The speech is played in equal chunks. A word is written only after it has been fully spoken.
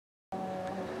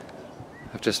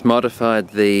I've just modified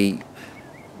the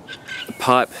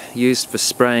pipe used for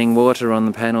spraying water on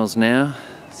the panels now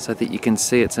so that you can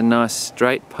see it's a nice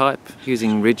straight pipe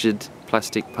using rigid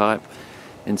plastic pipe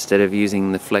instead of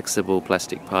using the flexible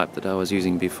plastic pipe that I was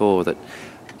using before that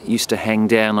used to hang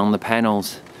down on the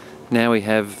panels. Now we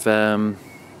have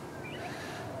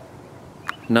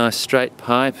nice straight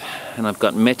pipe, and I've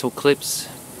got metal clips,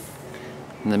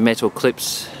 and the metal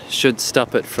clips should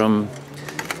stop it from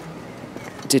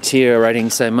deteriorating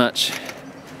so much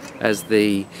as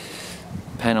the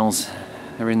panels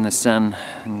are in the sun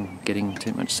and getting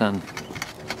too much sun.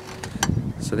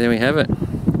 So there we have it.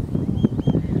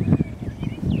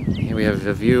 Here we have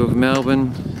a view of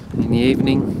Melbourne in the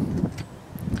evening.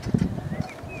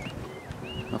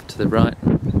 Off to the right,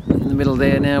 in the middle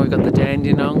there now we've got the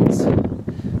dandenongs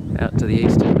out to the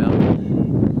east of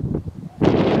Melbourne.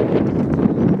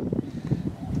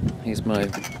 Here's my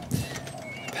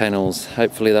panels.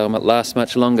 Hopefully they'll last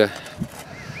much longer.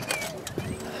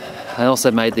 I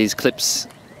also made these clips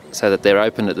so that they're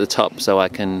open at the top, so I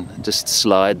can just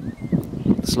slide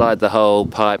the whole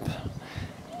pipe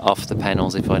off the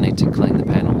panels if I need to clean the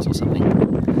panels or something.